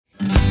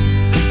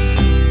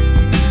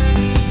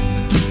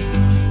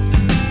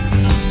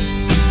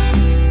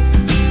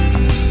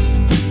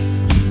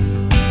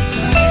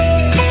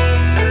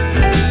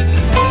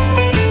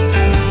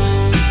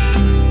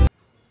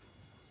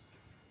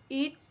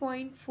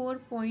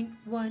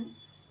8.4.1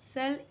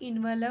 Cell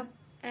envelope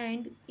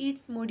and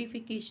its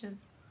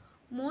modifications.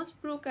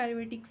 Most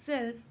prokaryotic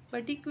cells,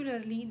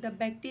 particularly the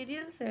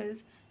bacterial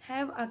cells,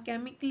 have a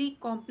chemically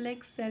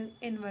complex cell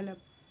envelope.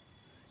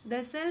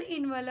 The cell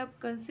envelope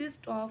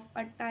consists of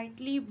a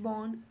tightly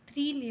bound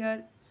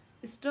three-layer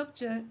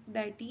structure,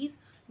 that is,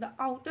 the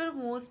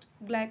outermost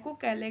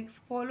glycocalyx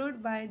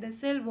followed by the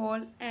cell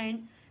wall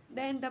and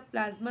then the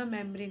plasma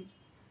membrane.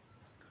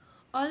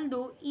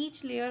 Although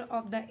each layer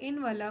of the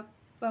envelope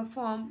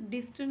performs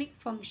distinct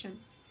function,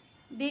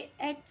 they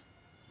act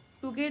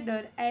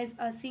together as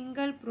a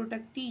single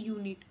protective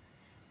unit.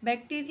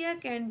 Bacteria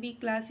can be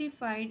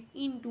classified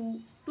into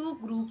two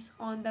groups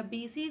on the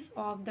basis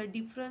of the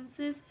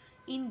differences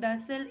in the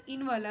cell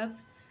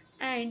envelopes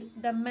and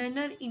the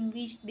manner in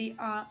which they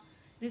are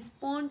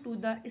respond to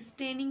the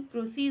staining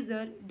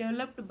procedure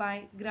developed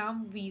by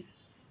Gram-Weiss.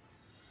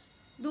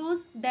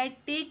 Those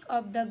that take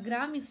up the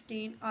gram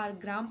stain are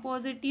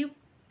gram-positive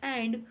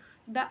and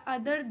the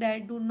other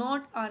that do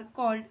not are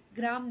called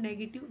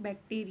gram-negative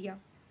bacteria.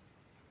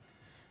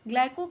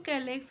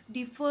 Glycocalyx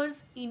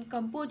differs in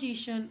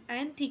composition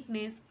and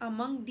thickness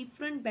among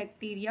different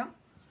bacteria.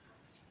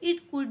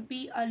 It could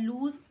be a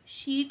loose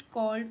sheet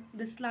called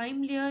the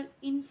slime layer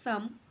in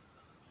some,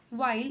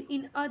 while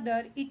in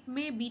other it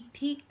may be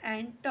thick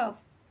and tough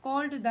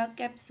called the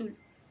capsule.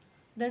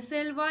 The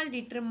cell wall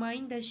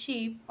determines the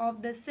shape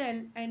of the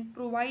cell and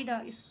provide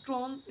a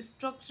strong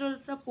structural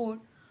support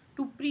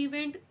to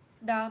prevent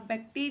the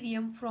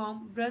bacterium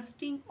from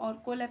bursting or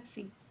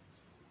collapsing.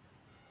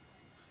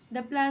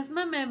 The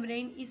plasma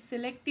membrane is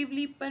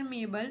selectively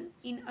permeable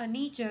in a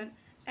nature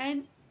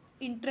and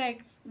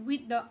interacts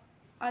with the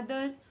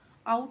other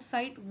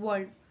outside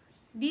world.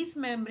 This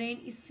membrane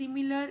is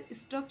similar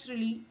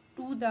structurally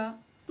to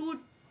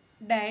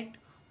that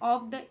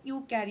of the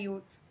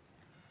eukaryotes.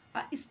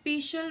 A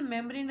special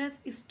membranous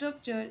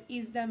structure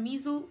is the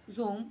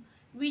mesosome,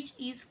 which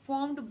is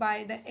formed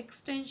by the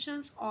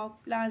extensions of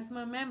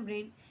plasma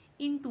membrane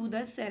into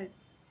the cell.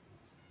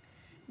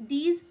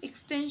 These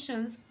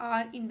extensions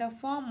are in the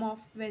form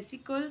of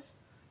vesicles,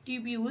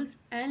 tubules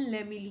and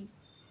lamellae.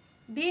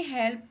 They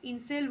help in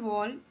cell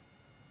wall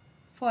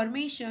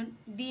formation,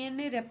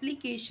 DNA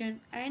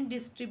replication and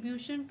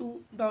distribution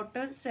to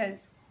daughter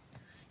cells.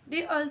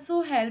 They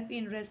also help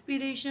in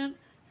respiration,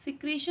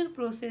 secretion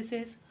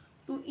processes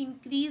to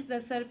increase the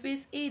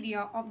surface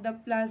area of the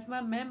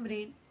plasma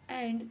membrane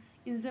and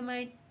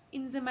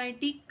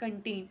enzymatic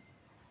content.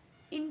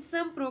 In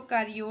some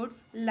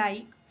prokaryotes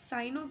like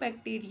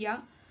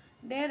cyanobacteria,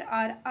 there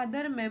are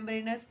other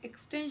membranous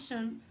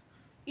extensions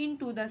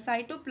into the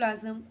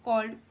cytoplasm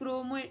called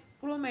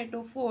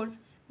chromatophores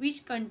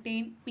which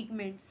contain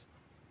pigments.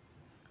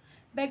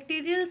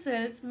 Bacterial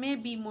cells may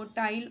be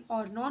motile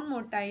or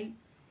non-motile.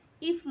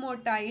 If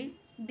motile,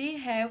 they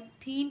have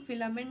thin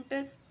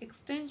filamentous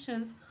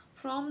extensions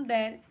from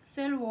their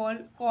cell wall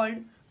called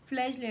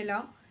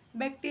flagella.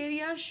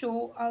 Bacteria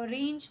show a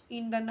range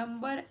in the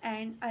number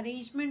and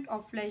arrangement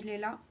of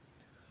flagella.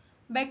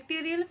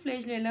 Bacterial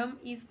flagellum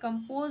is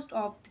composed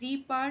of three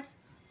parts: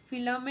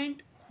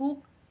 filament,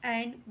 hook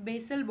and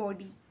basal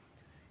body.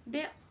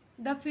 The,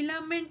 the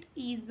filament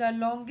is the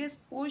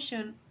longest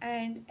portion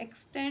and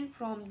extends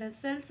from the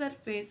cell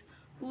surface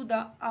to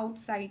the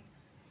outside.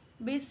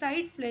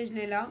 Beside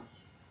flagella,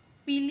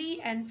 pili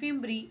and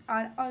fimbriae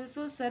are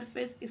also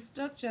surface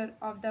structure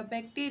of the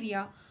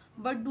bacteria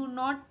but do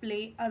not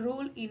play a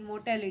role in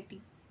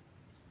motility.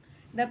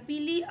 The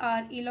pili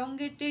are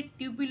elongated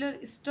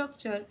tubular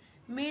structure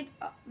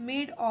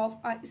made of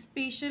a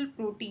special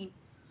protein.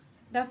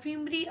 The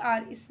fimbriae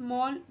are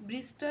small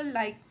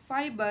bristle-like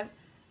fiber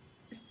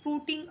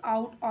sprouting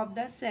out of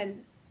the cell.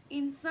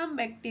 In some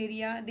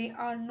bacteria, they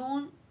are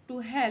known to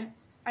help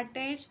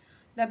attach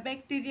the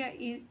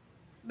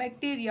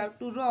bacteria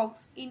to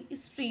rocks in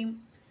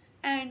stream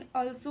and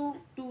also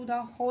to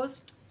the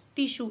host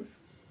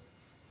tissues.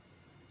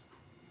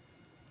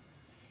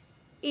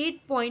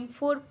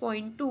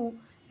 8.4.2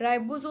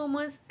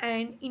 Ribosomes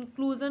and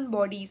inclusion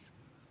bodies.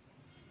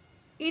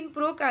 In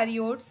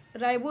prokaryotes,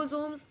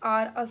 ribosomes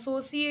are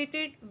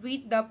associated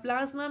with the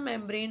plasma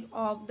membrane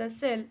of the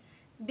cell.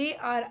 They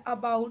are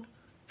about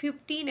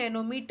 50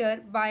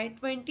 nanometer by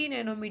 20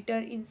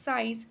 nanometer in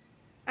size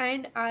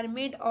and are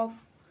made of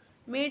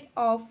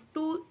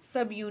two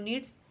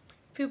subunits,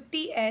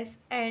 50S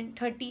and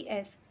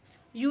 30S.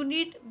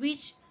 Unit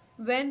which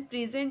when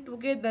present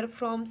together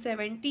from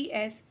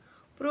 70S.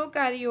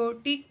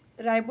 Prokaryotic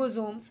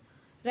ribosomes.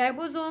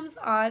 Ribosomes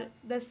are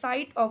the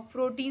site of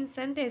protein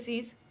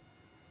synthesis.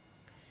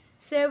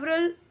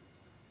 Several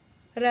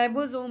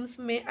ribosomes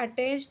may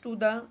attach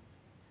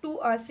to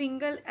a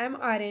single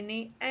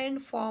mRNA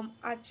and form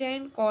a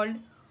chain called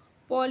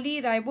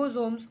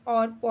polyribosomes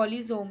or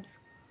polysomes.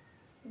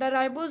 The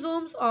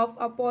ribosomes of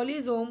a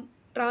polysome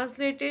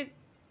translated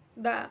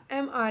the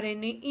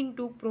mRNA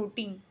into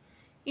protein.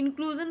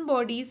 Inclusion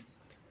bodies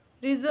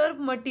reserve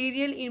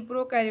material in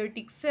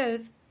prokaryotic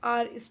cells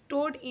are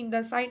stored in the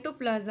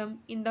cytoplasm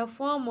in the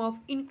form of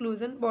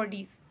inclusion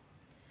bodies.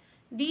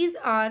 These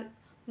are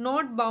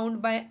not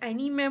bound by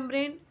any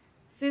membrane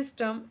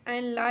system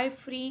and live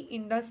free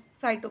in the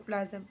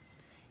cytoplasm.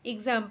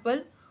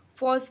 Example: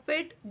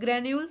 phosphate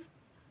granules,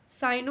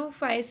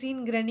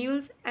 cyanophycine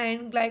granules,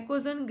 and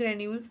glycogen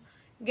granules.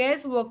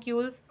 Gas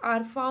vacuoles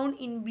are found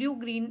in blue,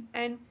 green,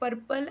 and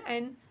purple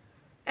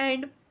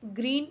and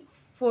green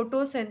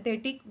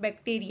photosynthetic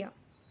bacteria.